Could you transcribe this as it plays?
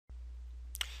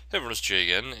Hey everyone, it's Jay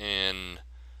again, and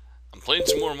I'm playing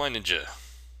some more My Ninja,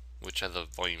 which had the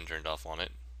volume turned off on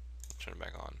it. I'll turn it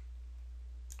back on.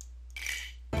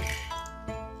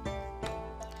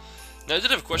 Now I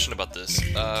did have a question about this.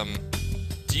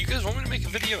 Do you guys want me to make a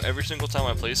video every single time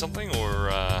I play something,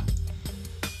 or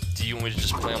do you want me to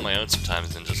just play on my own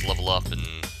sometimes and just level up and,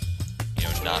 you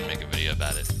know, not make a video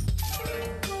about it?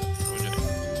 What are we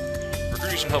doing?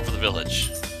 Recruiting some help for the village.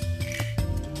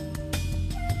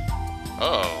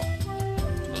 Oh,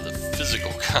 the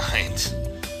physical kind.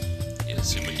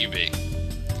 Yes, who might you be?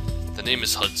 The name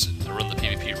is Hudson. I run the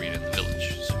PvP arena in the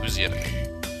village. So who's the enemy?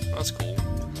 Oh, that's cool.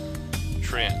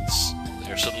 Trance.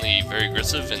 They are suddenly very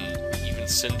aggressive and even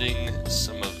sending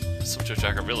some to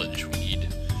attack our village. We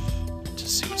need to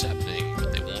see what's happening,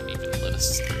 but they won't even let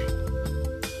us through.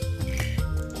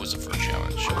 What was it for a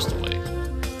challenge? Show us the way.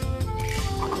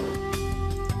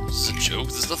 This is a joke.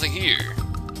 There's nothing here.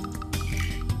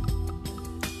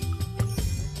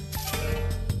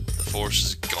 Force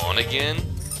is gone again?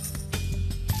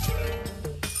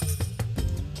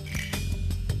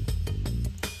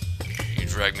 You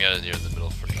dragged me out of here in the middle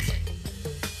for nothing.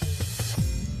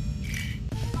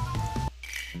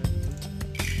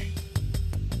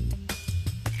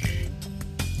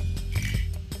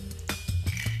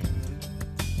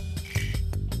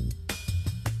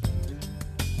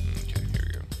 Okay, here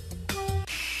we go.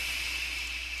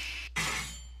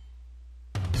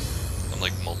 I'm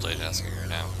like multitasking right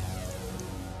now.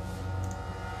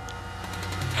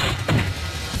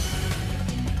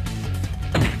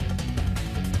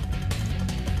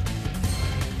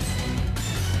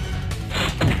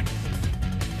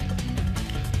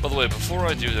 By the way, before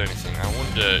I do anything, I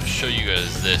wanted to show you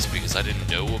guys this because I didn't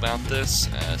know about this.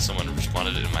 Someone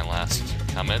responded in my last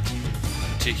comment.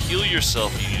 To heal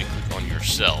yourself, you need to click on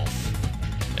yourself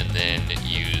and then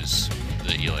use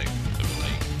the healing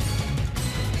ability.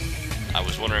 I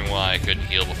was wondering why I couldn't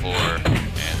heal before,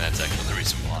 and that's actually the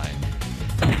reason why.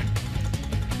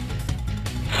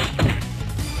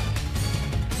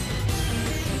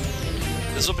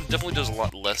 This weapon definitely does a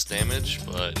lot less damage,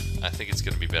 but I think it's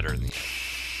going to be better in the end.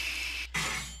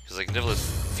 Because I can definitely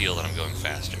feel that I'm going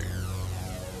faster.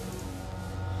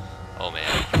 Oh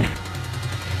man.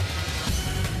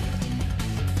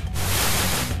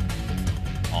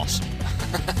 Awesome.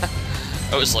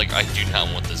 I was like, I do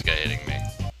not want this guy hitting me.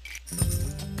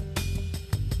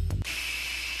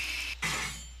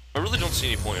 I really don't see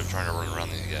any point of trying to run around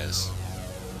these guys.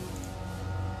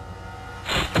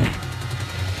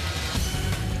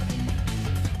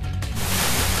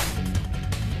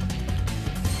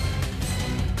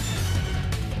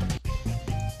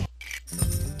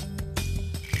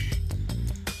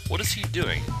 What is he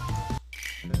doing?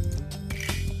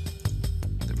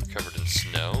 They were covered in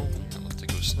snow. It looked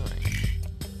like it was snowing.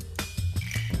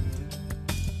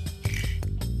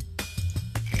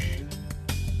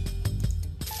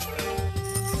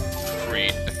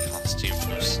 Create a costume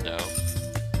from snow.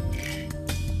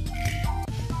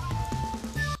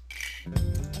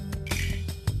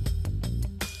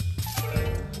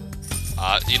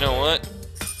 You know what?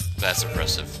 That's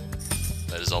impressive.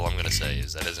 That is all I'm gonna say,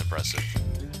 is that is impressive.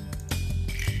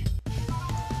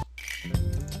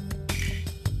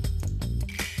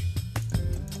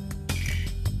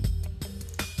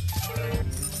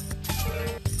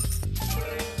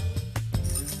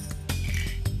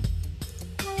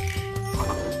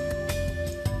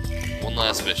 One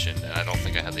last mission, and I don't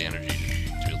think I have the energy to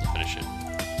be able to finish it.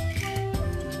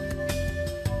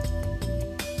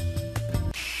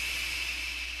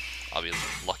 I'll be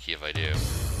lucky if I do.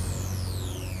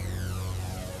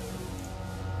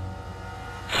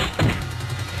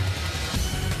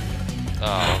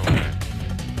 Oh, okay.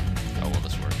 Oh, well,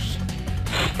 this works.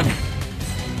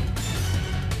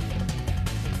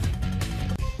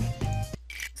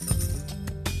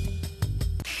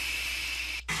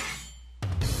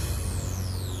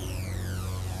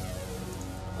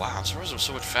 Wow, I'm surprised I'm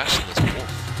so much faster than this wolf.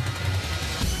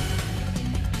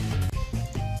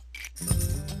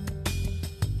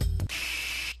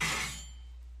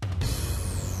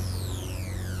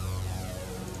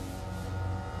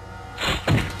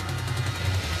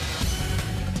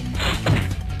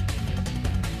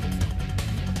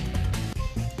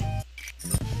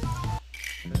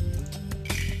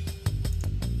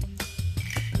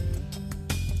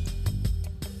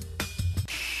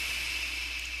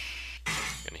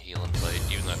 Heal and fight,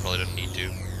 even though I probably don't need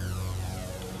to.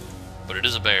 But it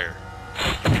is a bear.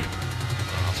 Oh,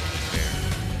 it's a big bear.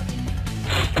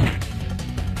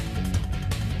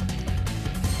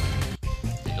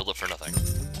 They healed it for nothing.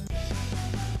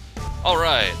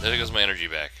 Alright, there goes my energy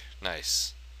back.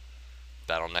 Nice.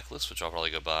 battle necklace, which I'll probably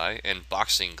go buy, and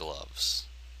boxing gloves.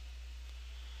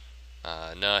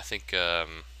 No, I think the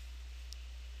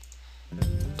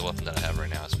weapon that I have right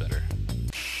now is better.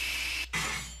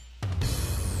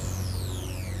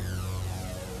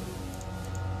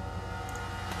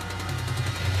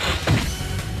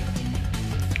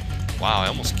 Wow, I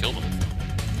almost killed him.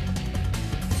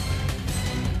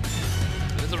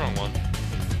 I did the wrong one.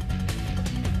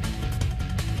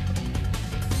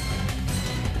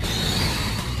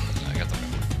 I got the right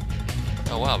one.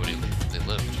 Oh wow, but they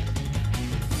lived.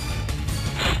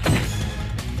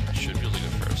 I should be able to go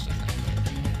first, I think.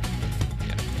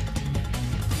 Yeah.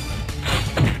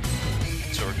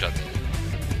 So it worked out the end.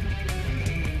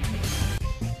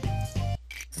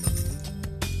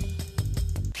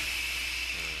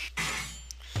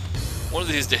 One of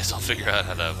these days I'll figure out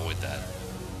how to avoid that.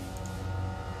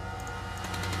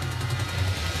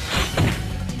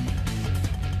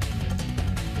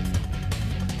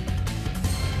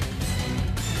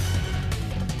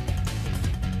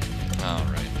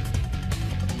 Alright.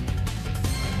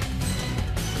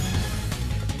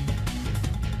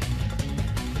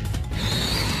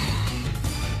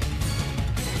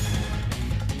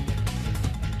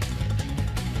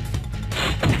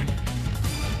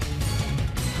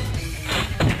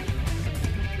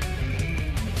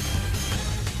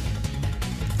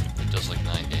 It does like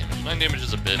 9 damage. 9 damage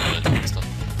is a bit, but it's not the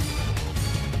end of the world.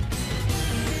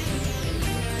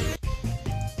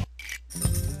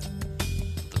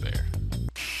 The bear.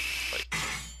 Fight.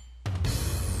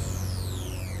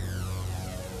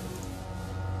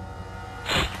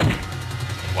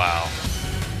 Wow.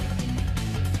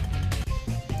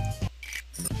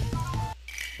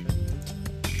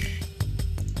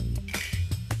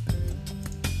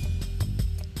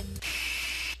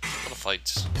 A lot of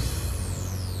fights.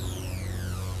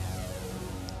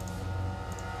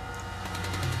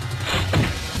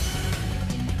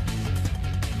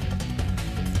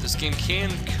 This game can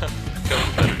become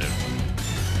competitive.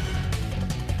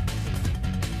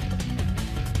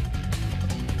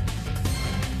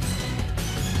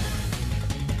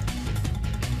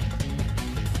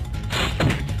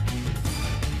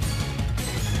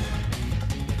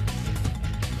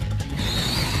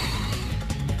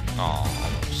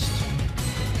 Almost.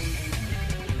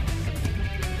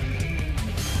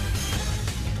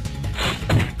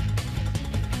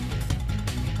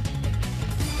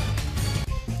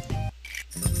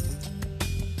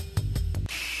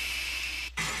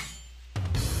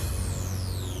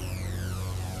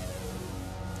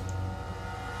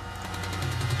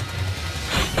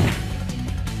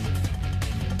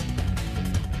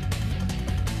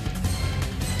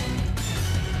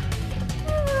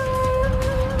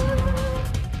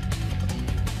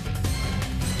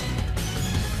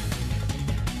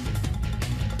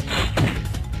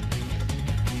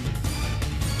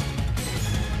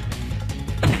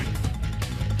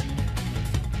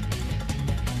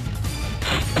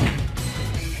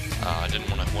 I didn't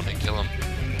want to kill him.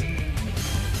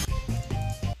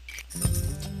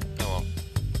 Oh well.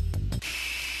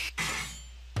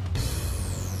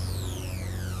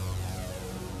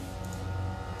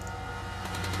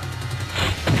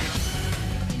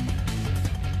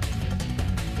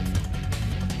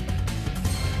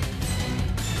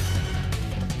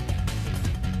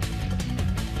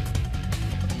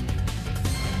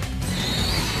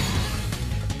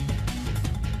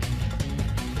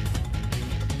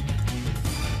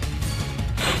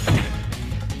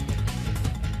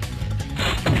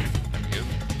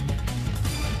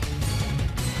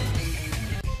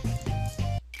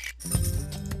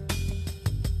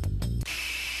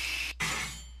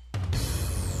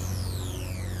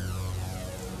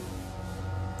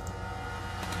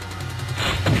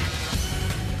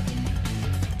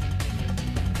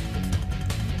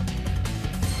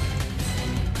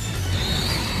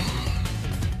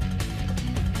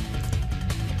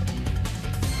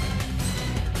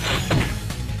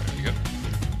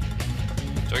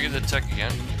 Do I get the tech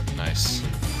again? Nice.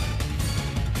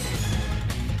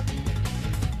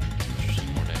 Just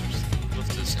more damage. Lift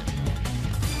the same amount.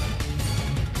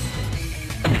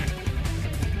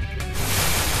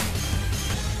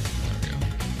 There we go.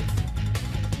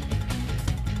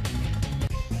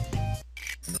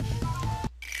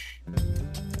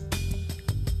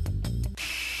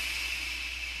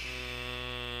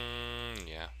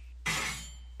 Yeah.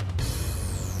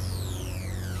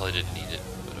 Probably didn't need it,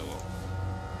 but oh well.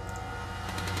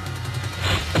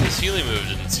 This healing move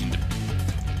didn't seem to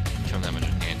come that much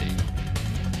in handy.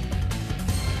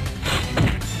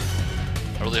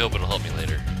 I really hope it'll help me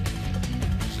later,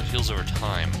 because it heals over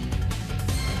time.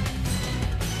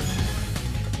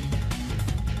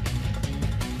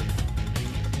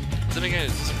 Then again, it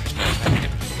does increase my attack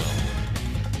damage as well.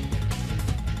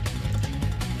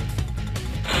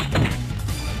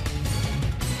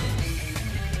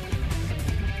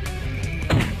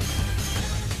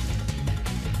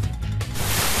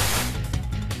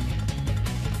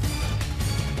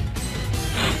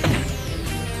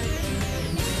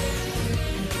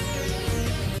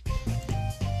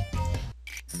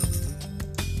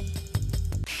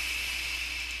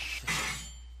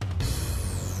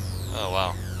 Oh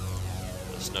wow,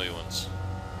 the snowy ones.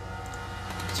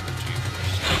 Let's go to you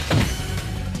first.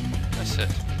 Nice hit.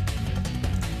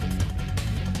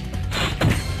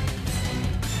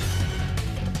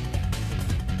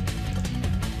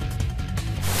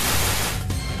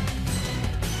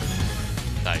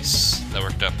 Nice. That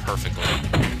worked out perfectly.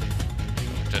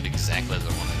 That worked out exactly as I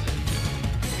wanted it to.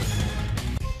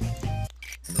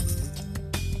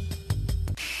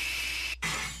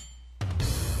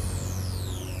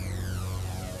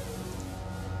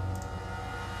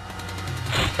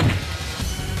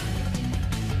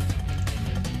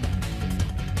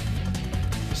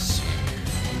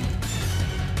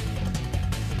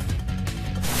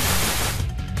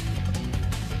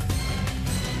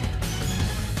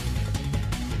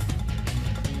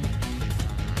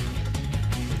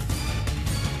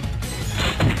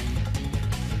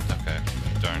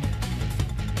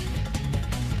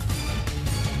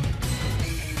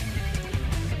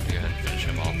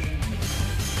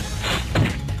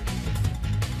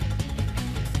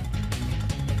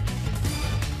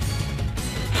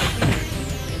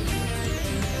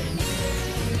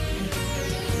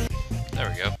 There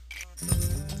we go.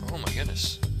 Oh my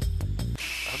goodness.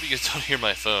 I hope you guys don't hear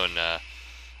my phone. I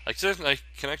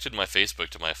connected my Facebook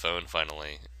to my phone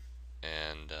finally,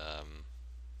 and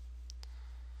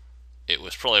it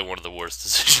was probably one of the worst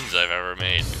decisions I've ever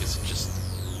made because it just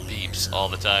beeps all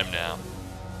the time now.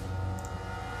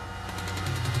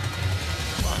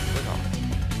 Come on, click on.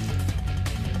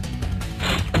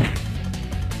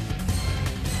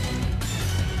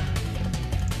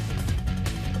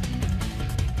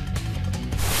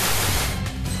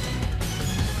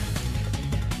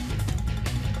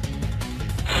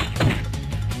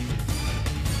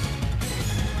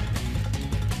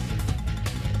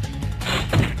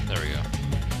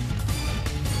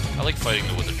 I like fighting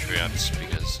the withered treants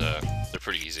because they're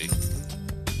pretty easy. I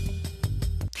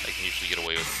can usually get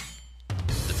away with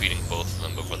defeating both of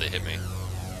them before they hit me.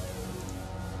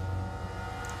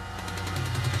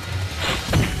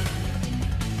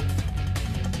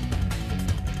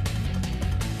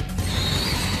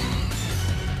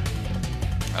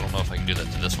 I don't know if I can do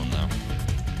that to this one though.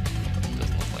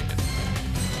 Doesn't look like it.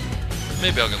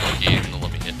 Maybe I'll get lucky and they'll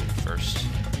let me hit first.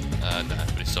 Nah,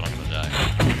 but he's still not gonna die.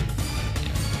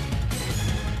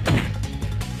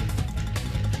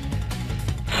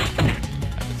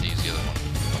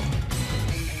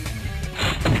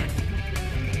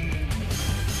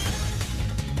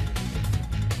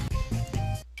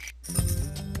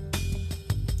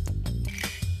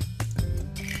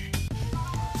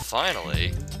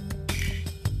 Finally!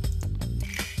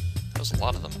 There's a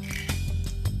lot of them.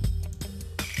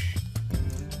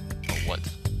 Oh, what?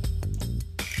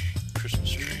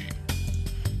 Christmas tree.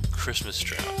 Christmas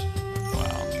trout.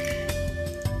 Wow.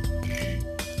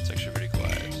 It's actually pretty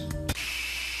quiet.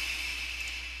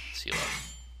 Seal up.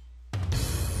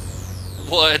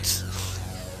 What?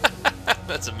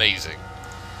 That's amazing.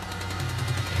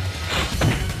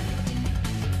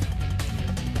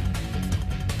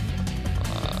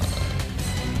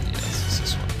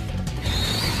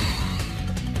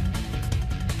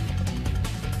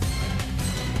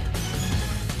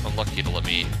 Lucky to let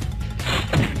me.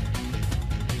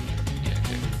 Yeah,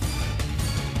 okay.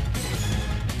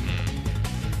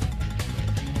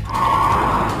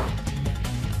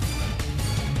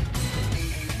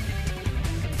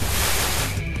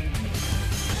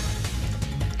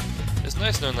 It's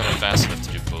nice knowing that I'm fast enough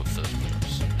to do both those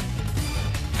moves.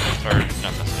 Or,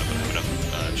 not fast enough, but I have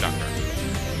enough chakra.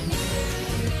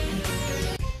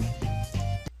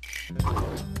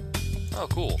 Oh,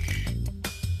 cool.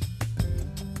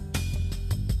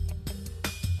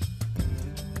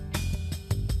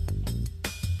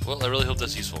 Well, I really hope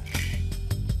that's useful.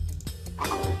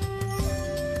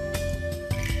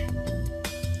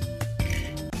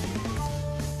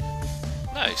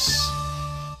 Nice.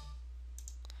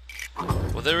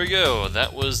 Well, there we go.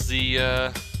 That was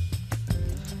the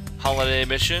holiday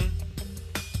mission.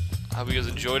 I hope you guys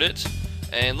enjoyed it,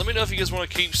 and let me know if you guys want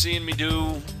to keep seeing me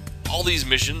do all these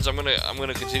missions. I'm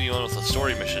gonna continue on with the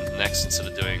story mission next instead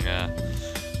of doing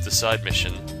the side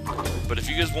mission. But if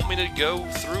you guys want me to go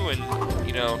through and,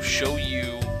 you know, show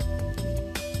you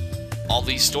all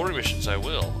these story missions, I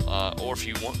will. Or if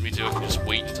you want me to, I can just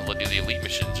wait until I do the elite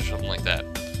missions or something like that.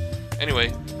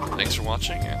 Anyway, thanks for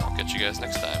watching, and I'll catch you guys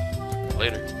next time.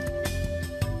 Later.